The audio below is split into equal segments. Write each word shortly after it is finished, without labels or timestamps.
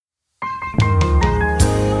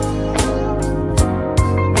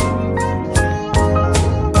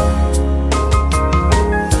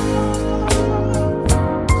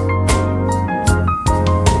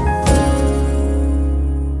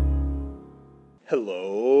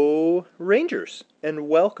Hello, Rangers, and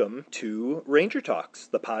welcome to Ranger Talks,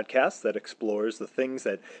 the podcast that explores the things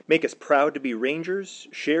that make us proud to be Rangers,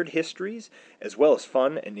 shared histories, as well as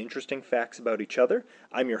fun and interesting facts about each other.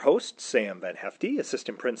 I'm your host, Sam Van Hefty,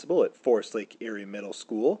 Assistant Principal at Forest Lake Area Middle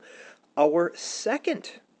School. Our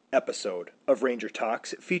second episode of Ranger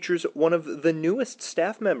Talks features one of the newest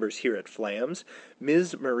staff members here at FLAMS.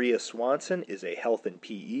 Ms. Maria Swanson is a health and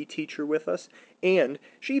PE teacher with us, and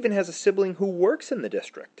she even has a sibling who works in the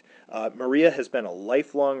district. Maria has been a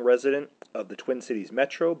lifelong resident of the Twin Cities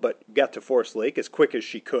Metro, but got to Forest Lake as quick as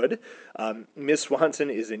she could. Ms. Swanson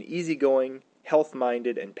is an easygoing,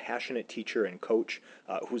 health-minded, and passionate teacher and coach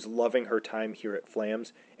who's loving her time here at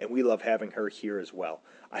FLAMS, and we love having her here as well.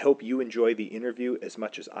 I hope you enjoy the interview as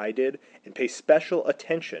much as I did, and pay special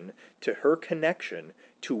attention to her connection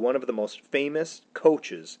to one of the most famous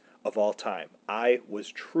coaches of all time. I was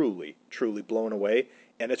truly, truly blown away,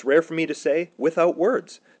 and it's rare for me to say without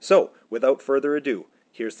words. So, without further ado,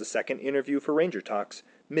 here's the second interview for Ranger Talks,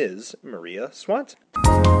 Ms. Maria Swanson.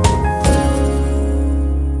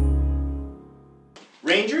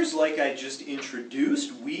 Rangers, like I just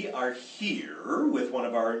introduced, we are here with one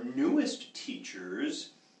of our newest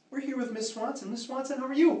teachers. We're here with Ms. Swanson. Ms. Swanson, how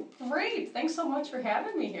are you? Great. Thanks so much for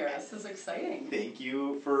having me here. This is exciting. Thank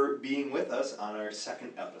you for being with us on our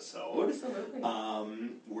second episode. Absolutely.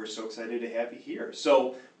 We're so excited to have you here.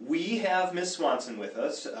 So we have Ms. Swanson with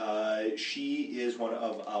us. She is one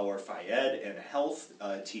of our Phy-Ed and health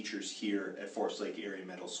teachers here at Forest Lake Area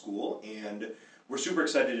Middle School, and we're super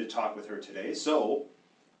excited to talk with her today. So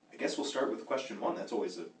I guess we'll start with question one. That's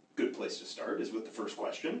always a good place to start, is with the first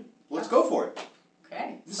question. Let's go for it.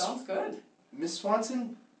 Okay, sounds good. Ms.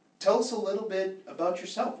 Swanson, tell us a little bit about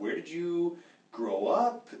yourself. Where did you grow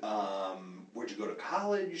up? Where'd you go to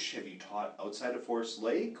college? Have you taught outside of Forest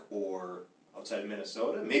Lake or outside of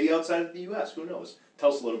Minnesota? Maybe outside of the U.S., who knows?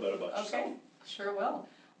 Tell us a little bit about yourself. Okay, sure will.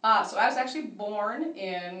 So I was actually born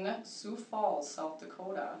in Sioux Falls, South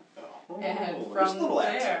Dakota. Oh, and there's a from little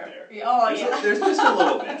accent there. there. Oh, There's just a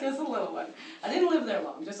little bit. Just a little one. I didn't live there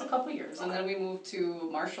long, just a couple years. And then we moved to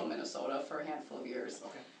Marshall, Minnesota for a handful of years.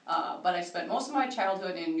 Okay. But I spent most of my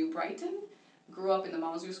childhood in New Brighton, grew up in the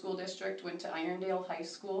Mounds View School District, went to Irondale High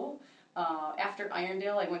School. After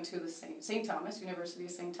Irondale, I went to the St. Thomas, University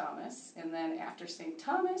of St. Thomas. And then after St.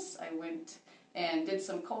 Thomas, I went and did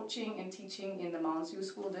some coaching and teaching in the Mounds View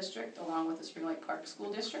School District along with the Spring Lake Park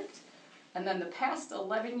School District. And then the past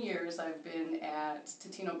 11 years I've been at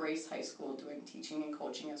Totino Grace High School doing teaching and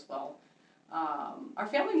coaching as well. Our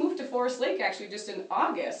family moved to Forest Lake actually just in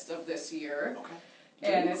August of this year. Okay.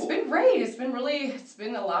 And it's been great. It's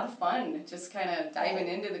been a lot of fun. Just kind of diving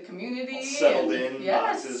into the community. All settled in,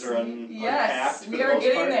 boxes are unpacked. Yes, for we the are most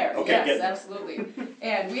getting part? there. Okay, yes, good. Absolutely.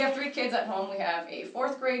 And we have 3 kids at home. We have a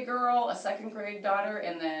 4th grade girl, a 2nd grade daughter,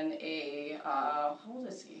 and then how old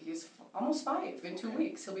is he? He's almost 5 in 2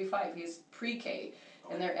 weeks. He'll be 5. He's pre-K,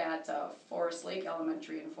 and they're at Forest Lake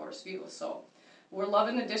Elementary in Forest View. So we're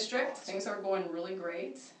loving the district. Things are going really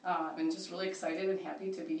great. I'm just really excited and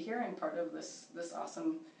happy to be here and part of this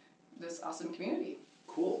awesome community.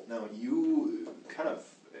 Cool. Now you kind of,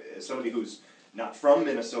 as somebody who's not from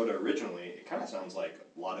Minnesota originally, it kind of sounds like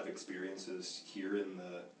a lot of experiences here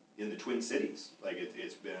in the Twin Cities. Like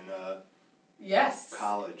it's been yes,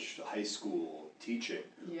 college, high school, teaching.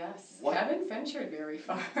 Yes. Haven't ventured very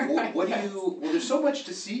far. Well, there's so much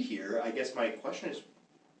to see here. I guess my question is,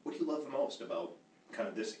 what do you love the most about kind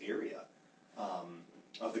of this area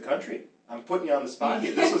of the country? I'm putting you on the spot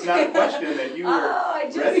here. This was not a question that you were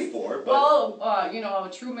ready for. But. Well, I'm a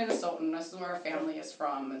true Minnesotan. This is where our family is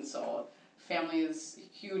from, and so family is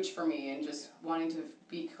huge for me, and just wanting to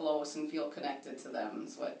be close and feel connected to them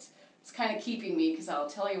is what it's kind of keeping me. Because I'll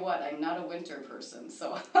tell you what, I'm not a winter person,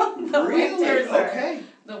 so the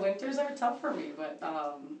winters are tough for me.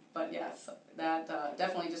 But yes, that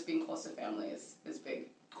definitely just being close to family is big.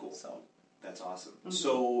 Cool. So that's awesome. Mm-hmm.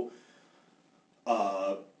 So.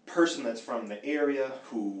 Person that's from the area,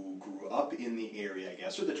 who grew up in the area, I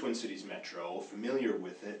guess, or the Twin Cities Metro, familiar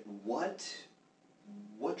with it, what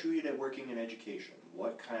drew you to working in education?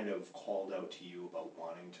 What kind of called out to you about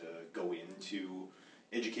wanting to go into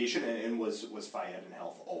education? And was Phy-Ed and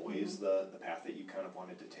health always the path that you kind of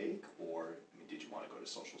wanted to take? Or did you want to go to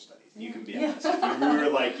social studies? You can be honest. You were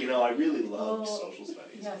like, I really loved social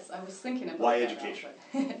studies. Yes, I was thinking about Why that education?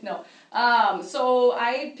 No. So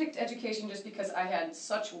I picked education just because I had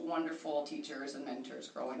such wonderful teachers and mentors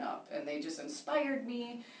growing up, and they just inspired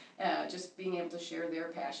me, just being able to share their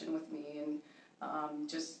passion with me. And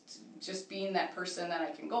Just being that person that I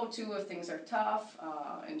can go to if things are tough,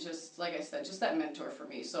 and just like I said, just that mentor for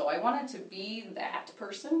me. So I wanted to be that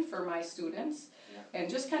person for my students, and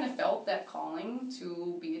just kind of felt that calling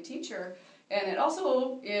to be a teacher. And it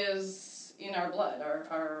also is in our blood.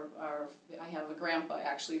 I have a grandpa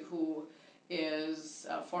actually who is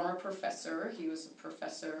a former professor. He was a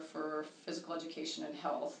professor for physical education and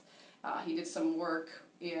health. He did some work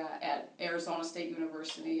at Arizona State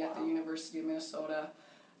University, at the University of Minnesota.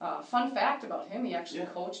 Fun fact about him, he actually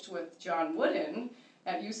coached with John Wooden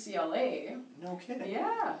at UCLA. No kidding.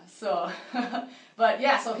 Yeah, so, but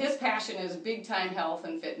yeah, so his passion is big time health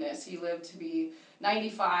and fitness. He lived to be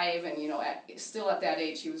 95, and still at that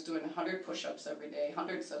age, he was doing 100 push-ups every day,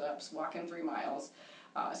 100 sit-ups, walking 3 miles.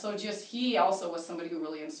 So he also was somebody who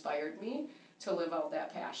really inspired me to live out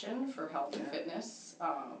that passion for health and fitness.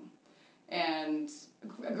 And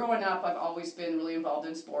growing up, I've always been really involved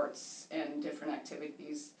in sports and different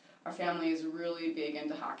activities. Our family is really big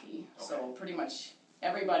into hockey, so pretty much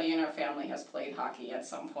everybody in our family has played hockey at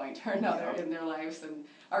some point or another in their lives, and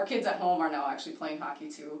our kids at home are now actually playing hockey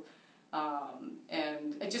too.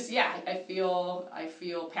 And it just, I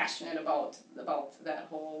feel passionate about that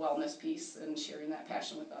whole wellness piece and sharing that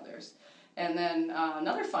passion with others. And then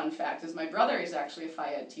another fun fact is my brother is actually a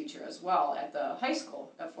Phi Ed teacher as well at the high school,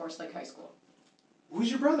 at Forest Lake High School. Who's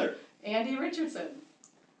your brother? Andy Richardson.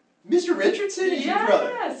 Mr. Richardson is your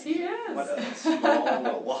brother? Yes, he is. What a small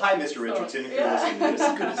world. Well, hi, Mr. Richardson, if you're listening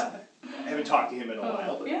to this. I haven't talked to him in a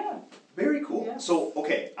while, but very cool. Yes. So,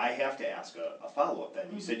 okay, I have to ask a follow-up then.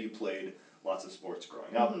 You said you played lots of sports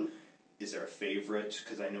growing up. Is there a favorite?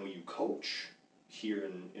 Because I know you coach here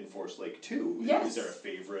in Forest Lake too. Yes. Is there a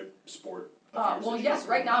favorite sport? Well, yes.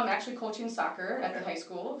 Right now I'm actually coaching soccer at the high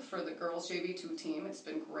school for the girls JV2 team. It's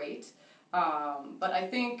been great. But I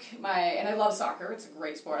think and I love soccer. It's a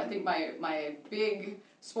great sport. I think my big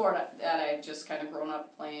sport that I've just kind of grown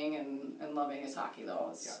up playing and loving is hockey, though.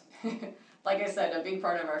 It's, like I said, a big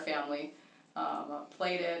part of our family.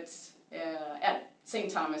 Played it at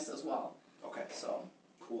St. Thomas as well. Okay. So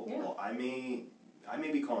cool. Yeah. Well, I may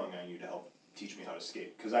be calling on you to help teach me how to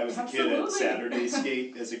skate, because I was a kid at Saturday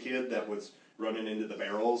skate as a kid that was running into the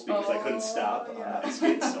barrels because I couldn't stop on my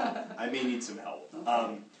skates. So I may need some help.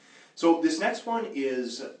 Okay. So this next one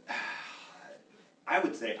is, I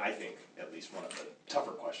think at least one of the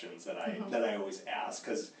tougher questions that I always ask,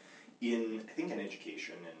 because in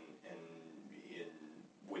education and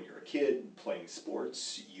when you're a kid playing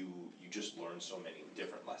sports, you just learn so many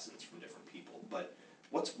different lessons from different people. But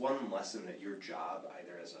what's one lesson that your job,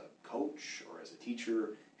 either as a coach or as a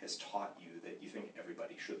teacher, has taught you that you think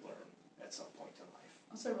everybody should learn at some point in life?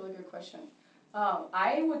 That's a really good question.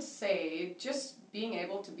 I would say just being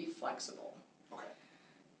able to be flexible.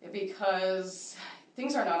 Okay. Because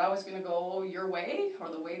things are not always going to go your way or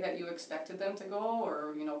the way that you expected them to go,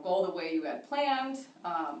 or go the way you had planned.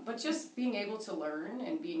 But just being able to learn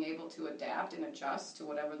and being able to adapt and adjust to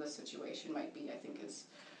whatever the situation might be, I think is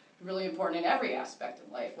really important in every aspect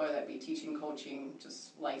of life, whether that be teaching, coaching,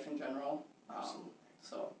 just life in general.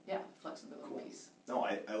 So flexibility piece. No,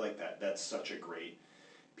 I like that. That's such a great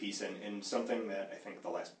piece, and something that I think the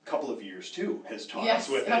last couple of years too has taught us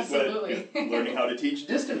with absolutely. learning how to teach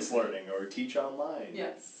distance learning or teach online.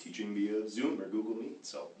 Yes. Teaching via Zoom or Google Meet.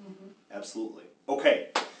 So absolutely. Okay.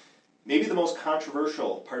 Maybe the most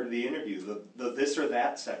controversial part of the interview, the this or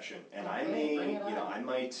that section, and I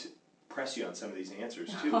might press you on some of these answers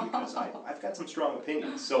too, because I've got some strong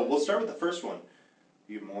opinions. So we'll start with the first one.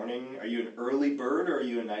 Are you an early bird or are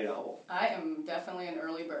you a night owl? I am definitely an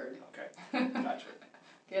early bird. Okay, gotcha.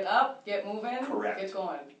 Get up, get moving, Correct. Get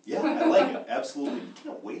going. Yeah, I like it. Absolutely. You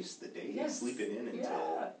can't waste the day sleeping in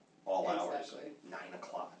until all hours. 9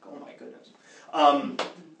 o'clock. Oh my goodness. All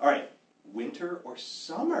right. Winter or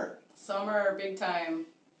summer? Summer, big time.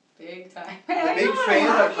 Big time. A big fan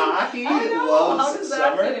of hockey. I know. Loves How does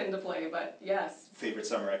summer. that fit into play? But yes. Favorite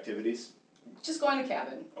summer activities? Just going to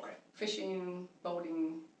cabin. Okay. Fishing,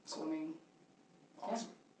 boating, swimming. Awesome.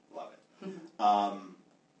 Love it.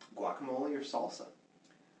 Guacamole or salsa?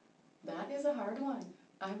 That is a hard one.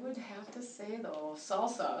 I would have to say, though,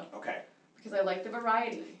 salsa. Okay. Because I like the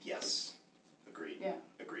variety. Yes. Agreed. Yeah.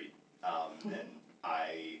 Agreed. And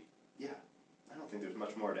I don't think there's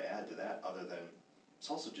much more to add to that other than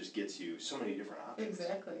salsa just gets you so many different options.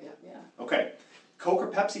 Exactly, yeah. Okay. Coke or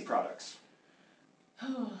Pepsi products?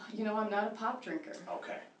 I'm not a pop drinker.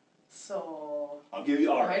 Okay. So... I'll give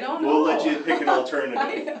you... All right. I don't know. We'll let you pick an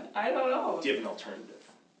alternative. I don't know. Do you have an alternative?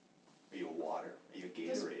 Are you a water? Are you a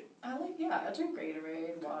Gatorade? I drink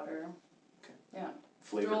Gatorade, water. Okay. Yeah.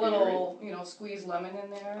 Flavor Throw a little, squeeze lemon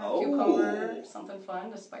in there, cucumber, something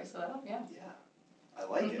fun to spice it up, yeah. Yeah. I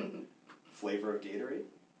like it. Flavor of Gatorade?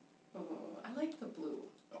 Oh, I like the blue.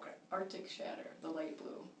 Okay. Arctic Shatter, the light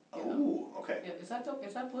blue. Oh, okay. Yeah, is that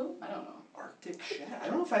blue? I don't know. Arctic Shatter. I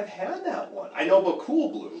don't know if I've had that one. I know about Cool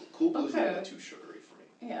Blue. Cool Blue's a little bit too sugary for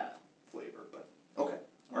me. Yeah. Flavor, but okay.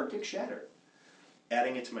 Arctic Shatter.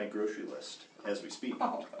 Adding it to my grocery list as we speak.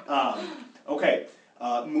 Oh. Okay.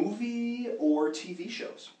 Movie or TV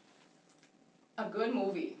shows? A good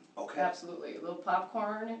movie. Okay. Absolutely. A little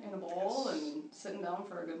popcorn in a bowl Yes. and sitting down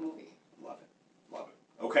for a good movie. Love it. Love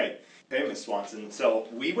it. Okay. Hey, Ms. Swanson. So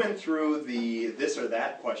we went through the this or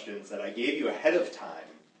that questions that I gave you ahead of time,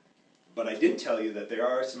 but I did tell you that there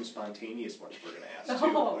are some spontaneous ones we're going to ask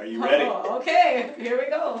too. Are you ready? Okay. Here we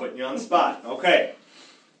go. Putting you on the spot. Okay.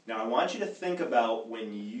 Now I want you to think about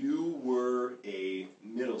when you were a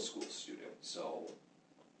middle school student. So,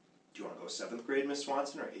 do you want to go 7th grade, Miss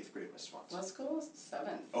Swanson, or 8th grade, Miss Swanson? Let's go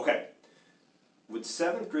 7th. Okay. Would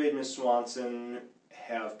 7th grade Miss Swanson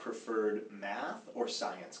have preferred math or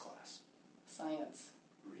science class? Science.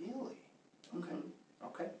 Really? Okay. Mm-hmm.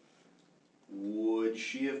 Okay. Would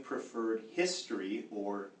she have preferred history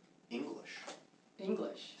or English?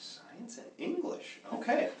 English. Science and English.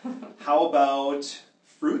 Okay. How about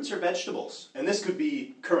fruits or vegetables? And this could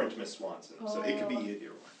be current Miss Swanson, so it could be either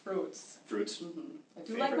one. Fruits. Fruits? Mm-hmm. I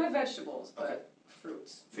do Favorite? like my vegetables, but Okay.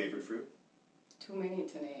 fruits. Favorite fruit? Too many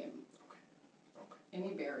to name. Okay.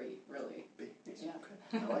 Any berry, really. Berries. Yeah.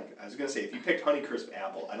 Okay. I like it. I was going to say, if you picked Honeycrisp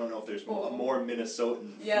apple, I don't know if there's a more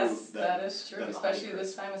Minnesotan Yes, fruit than that is true, than especially Honeycrisp.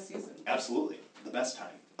 this time of season. Absolutely. The best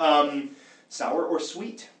time. Sour or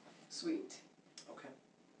sweet? Sweet. Okay.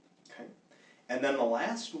 Okay. And then the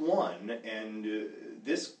last one, and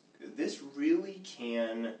this really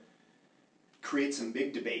can create some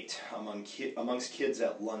big debate amongst kids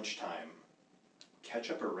at lunchtime.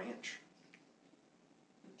 Ketchup or ranch?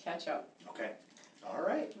 Ketchup. Okay. All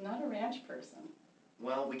right. I'm not a ranch person.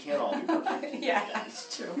 Well, we can't all be perfect. Yeah,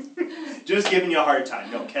 that's true. Just giving you a hard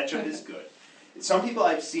time. No, ketchup is good. Some people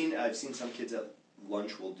I've seen some kids at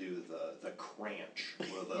lunch will do the cranch,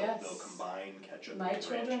 where they'll combine ketchup My and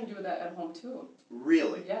children ranch. do that at home too.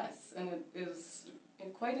 Really? Yes, and it is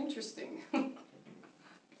quite interesting.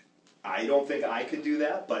 I don't think I could do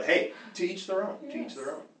that, but hey, to each their own. Yes. To each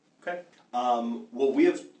their own. Okay. Well, we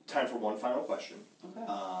have time for one final question.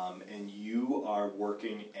 Okay. And you are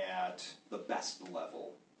working at the best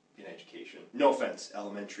level in education. No offense,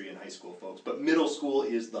 elementary and high school folks, but middle school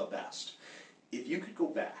is the best. If you could go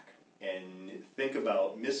back and think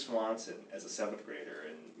about Miss Swanson as a 7th grader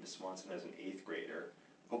and Miss Swanson as an 8th grader,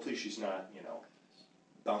 hopefully she's not,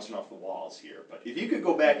 bouncing off the walls here, but if you could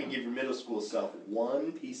go back and give your middle school self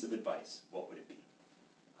one piece of advice, what would it be?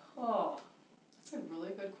 Oh, that's a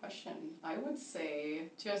really good question. I would say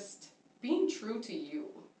just being true to you.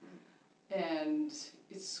 And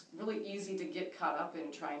it's really easy to get caught up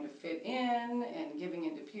in trying to fit in and giving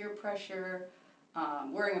into peer pressure,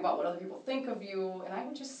 worrying about what other people think of you. And I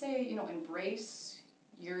would just say, embrace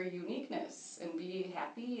your uniqueness and be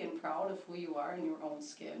happy and proud of who you are in your own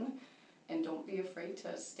skin. And don't be afraid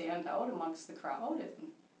to stand out amongst the crowd. And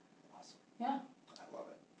Awesome. Yeah. I love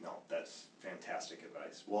it. No, that's fantastic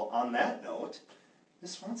advice. Well, on that note,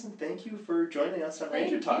 Ms. Swanson, thank you for joining us on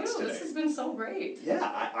Ranger Talks today. This has been so great. Yeah,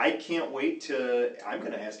 I can't wait I'm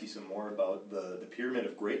going to ask you some more about the Pyramid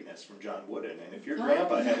of Greatness from John Wooden. And if your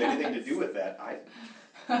grandpa had anything to do with that,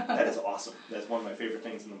 that is awesome. That's one of my favorite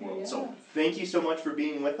things in the world. Yeah. So thank you so much for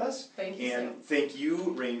being with us. Thank you, and Sam. Thank you,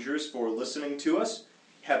 Rangers, for listening to us.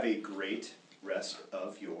 Have a great rest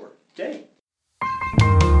of your day.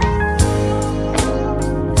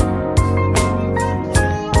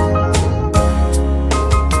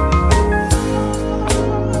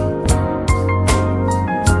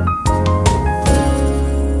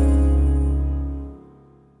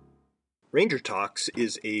 Ranger Talks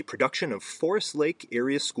is a production of Forest Lake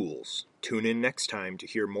Area Schools. Tune in next time to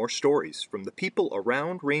hear more stories from the people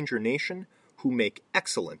around Ranger Nation who make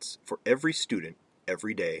excellence for every student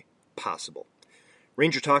every day possible.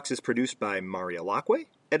 Ranger Talks is produced by Maria Lockway,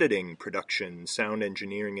 editing, production, sound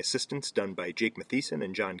engineering assistance done by Jake Mathieson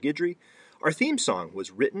and John Guidry. Our theme song was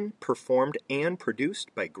written, performed, and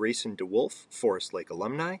produced by Grayson DeWolf, Forest Lake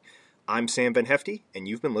alumni. I'm Sam Van Hefty, and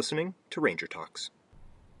you've been listening to Ranger Talks.